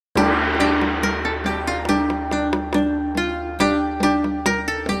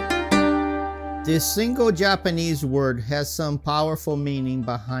This single Japanese word has some powerful meaning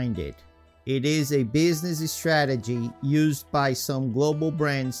behind it. It is a business strategy used by some global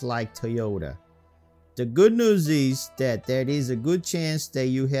brands like Toyota. The good news is that there is a good chance that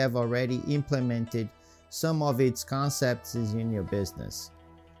you have already implemented some of its concepts in your business.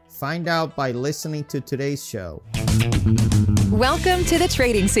 Find out by listening to today's show. Welcome to the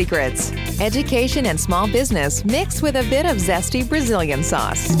Trading Secrets, education and small business mixed with a bit of zesty Brazilian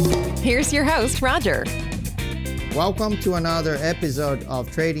sauce. Here's your host, Roger. Welcome to another episode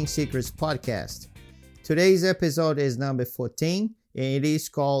of Trading Secrets podcast. Today's episode is number 14 and it is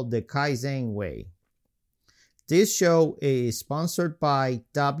called The Kaizen Way. This show is sponsored by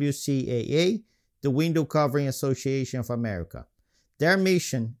WCAA, the Window Covering Association of America. Their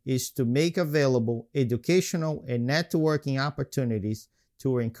mission is to make available educational and networking opportunities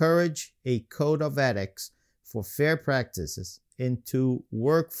to encourage a code of ethics for fair practices and to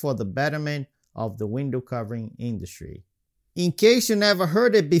work for the betterment of the window covering industry. In case you never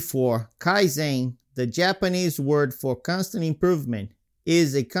heard it before, Kaizen, the Japanese word for constant improvement,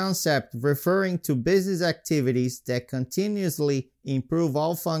 is a concept referring to business activities that continuously improve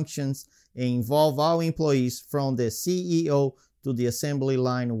all functions and involve all employees from the CEO to the assembly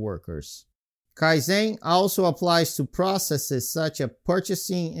line workers. Kaizen also applies to processes such as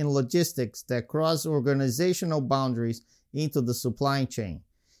purchasing and logistics that cross organizational boundaries into the supply chain.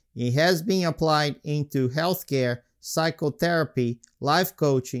 It has been applied into healthcare, psychotherapy, life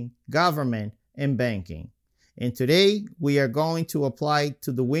coaching, government, and banking. And today, we are going to apply it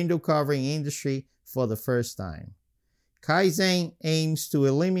to the window covering industry for the first time. Kaizen aims to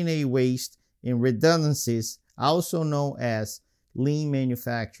eliminate waste and redundancies, also known as lean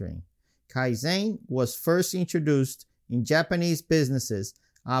manufacturing. Kaizen was first introduced in Japanese businesses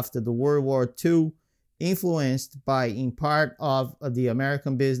after the World War II, influenced by in part of the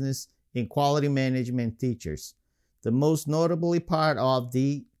American business and quality management teachers, the most notably part of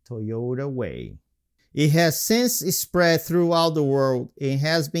the Toyota Way. It has since spread throughout the world and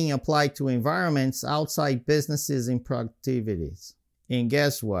has been applied to environments outside businesses and productivities. And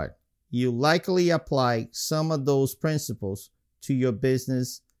guess what? You likely apply some of those principles to your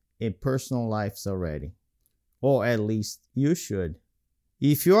business and personal lives already. Or at least you should.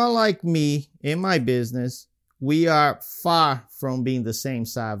 If you are like me in my business, we are far from being the same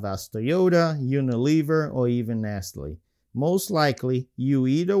size as Toyota, Unilever, or even Nestle. Most likely, you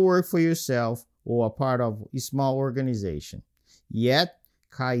either work for yourself or are part of a small organization. Yet,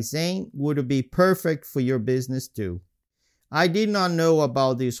 Kaizen would be perfect for your business too. I did not know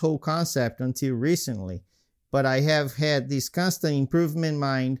about this whole concept until recently, but I have had this constant improvement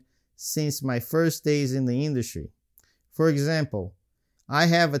mind since my first days in the industry. For example, I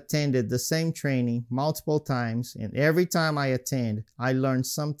have attended the same training multiple times, and every time I attend, I learn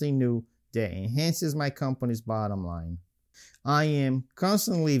something new that enhances my company's bottom line. I am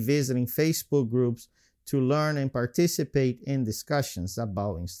constantly visiting Facebook groups to learn and participate in discussions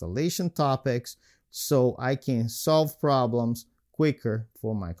about installation topics so I can solve problems quicker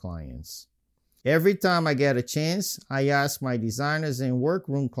for my clients. Every time I get a chance, I ask my designers and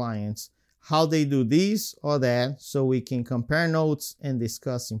workroom clients how they do this or that so we can compare notes and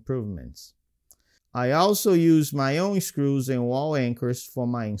discuss improvements. I also use my own screws and wall anchors for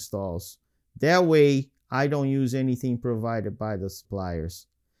my installs. That way, I don't use anything provided by the suppliers.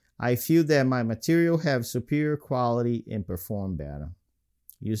 I feel that my material have superior quality and perform better.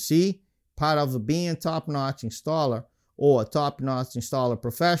 You see, part of being a top-notch installer, or a top-notch installer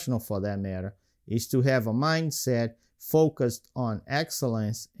professional for that matter, is to have a mindset focused on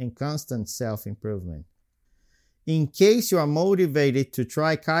excellence and constant self-improvement. In case you are motivated to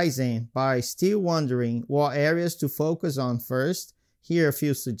try Kaizen but are still wondering what areas to focus on first, here are a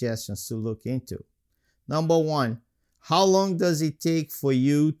few suggestions to look into. Number 1, how long does it take for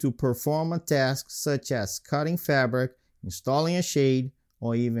you to perform a task such as cutting fabric, installing a shade,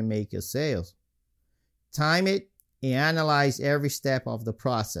 or even make your sales? Time it and analyze every step of the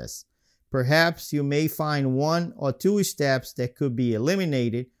process. Perhaps you may find 1 or 2 steps that could be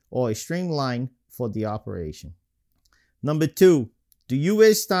eliminated or streamlined for the operation. Number 2, do you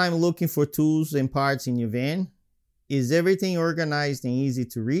waste time looking for tools and parts in your van? Is everything organized and easy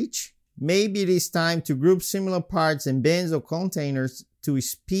to reach? Maybe it is time to group similar parts in bins or containers to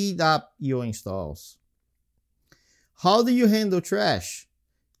speed up your installs. How do you handle trash?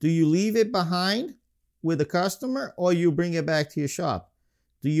 Do you leave it behind with the customer or you bring it back to your shop?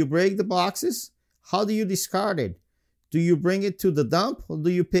 Do you break the boxes? How do you discard it? Do you bring it to the dump or do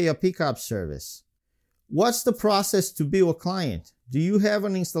you pay a pickup service? What's the process to bill a client? Do you have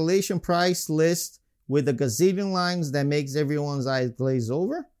an installation price list with a gazillion lines that makes everyone's eyes glaze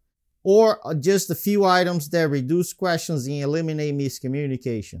over? or just a few items that reduce questions and eliminate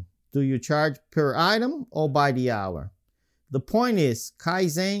miscommunication? Do you charge per item or by the hour? The point is,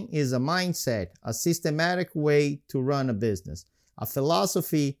 Kaizen is a mindset, a systematic way to run a business, a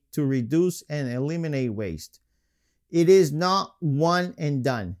philosophy to reduce and eliminate waste. It is not one and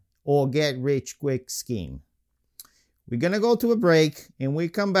done or get rich quick scheme. We're going to go to a break, and when we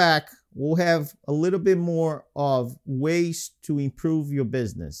come back, we'll have a little bit more of ways to improve your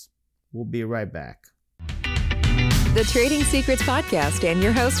business. We'll be right back. The Trading Secrets Podcast and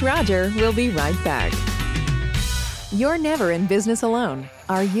your host, Roger, will be right back. You're never in business alone.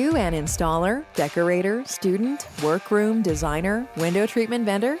 Are you an installer, decorator, student, workroom, designer, window treatment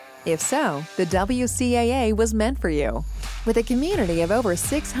vendor? If so, the WCAA was meant for you. With a community of over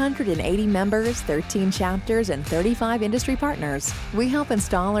 680 members, 13 chapters, and 35 industry partners, we help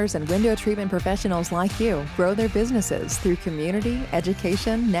installers and window treatment professionals like you grow their businesses through community,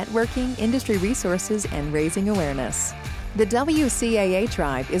 education, networking, industry resources, and raising awareness. The WCAA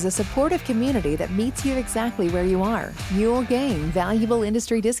Tribe is a supportive community that meets you exactly where you are. You'll gain valuable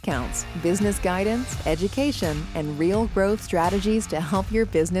industry discounts, business guidance, education, and real growth strategies to help your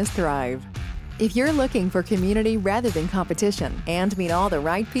business thrive. If you're looking for community rather than competition and meet all the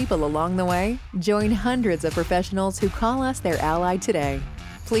right people along the way, join hundreds of professionals who call us their ally today.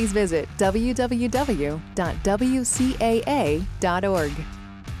 Please visit www.wcaa.org.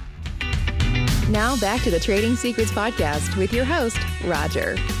 Now back to the Trading Secrets Podcast with your host,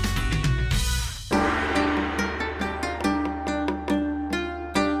 Roger.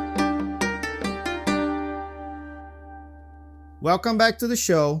 Welcome back to the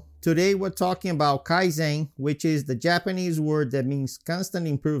show. Today we're talking about Kaizen, which is the Japanese word that means constant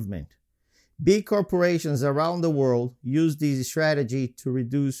improvement. Big corporations around the world use this strategy to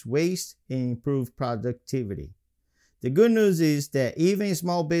reduce waste and improve productivity. The good news is that even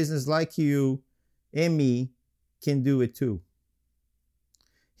small business like you and me can do it too.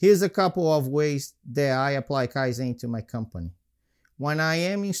 Here's a couple of ways that I apply Kaizen to my company. When I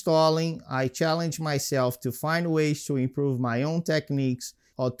am installing, I challenge myself to find ways to improve my own techniques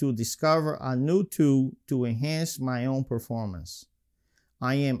or to discover a new tool to enhance my own performance.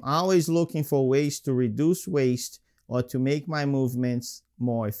 I am always looking for ways to reduce waste or to make my movements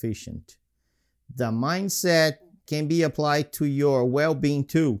more efficient. The mindset can be applied to your well-being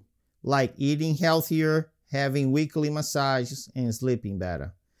too, like eating healthier, having weekly massages, and sleeping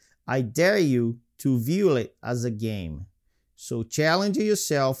better. I dare you to view it as a game. So challenge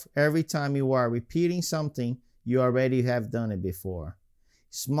yourself every time you are repeating something you already have done it before.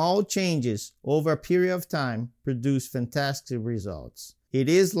 Small changes over a period of time produce fantastic results. It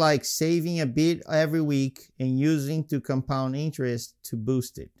is like saving a bit every week and using to compound interest to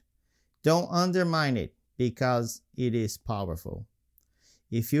boost it. Don't undermine it because it is powerful.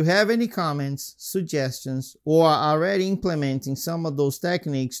 If you have any comments, suggestions, or are already implementing some of those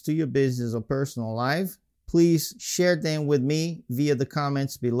techniques to your business or personal life, please share them with me via the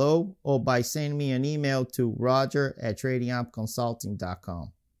comments below or by sending me an email to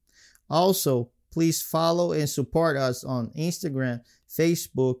roger@tradingupconsulting.com. Also, please follow and support us on Instagram,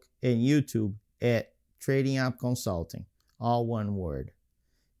 Facebook, and YouTube at Trading Up Consulting, all one word.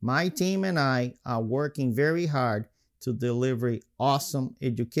 My team and I are working very hard to deliver awesome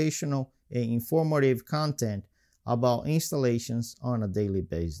educational and informative content about installations on a daily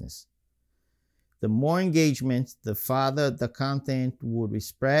basis. The more engagement, the farther the content would be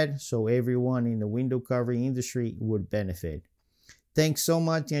spread, so everyone in the window covering industry would benefit. Thanks so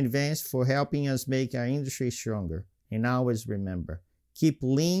much in advance for helping us make our industry stronger. And always remember, keep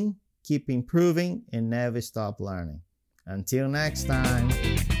lean, keep improving, and never stop learning. Until next time.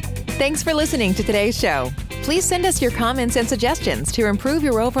 Thanks for listening to today's show. Please send us your comments and suggestions to improve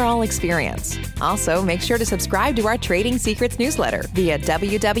your overall experience. Also, make sure to subscribe to our Trading Secrets newsletter via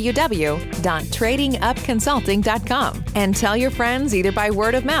www.tradingupconsulting.com and tell your friends either by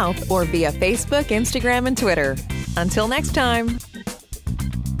word of mouth or via Facebook, Instagram, and Twitter. Until next time.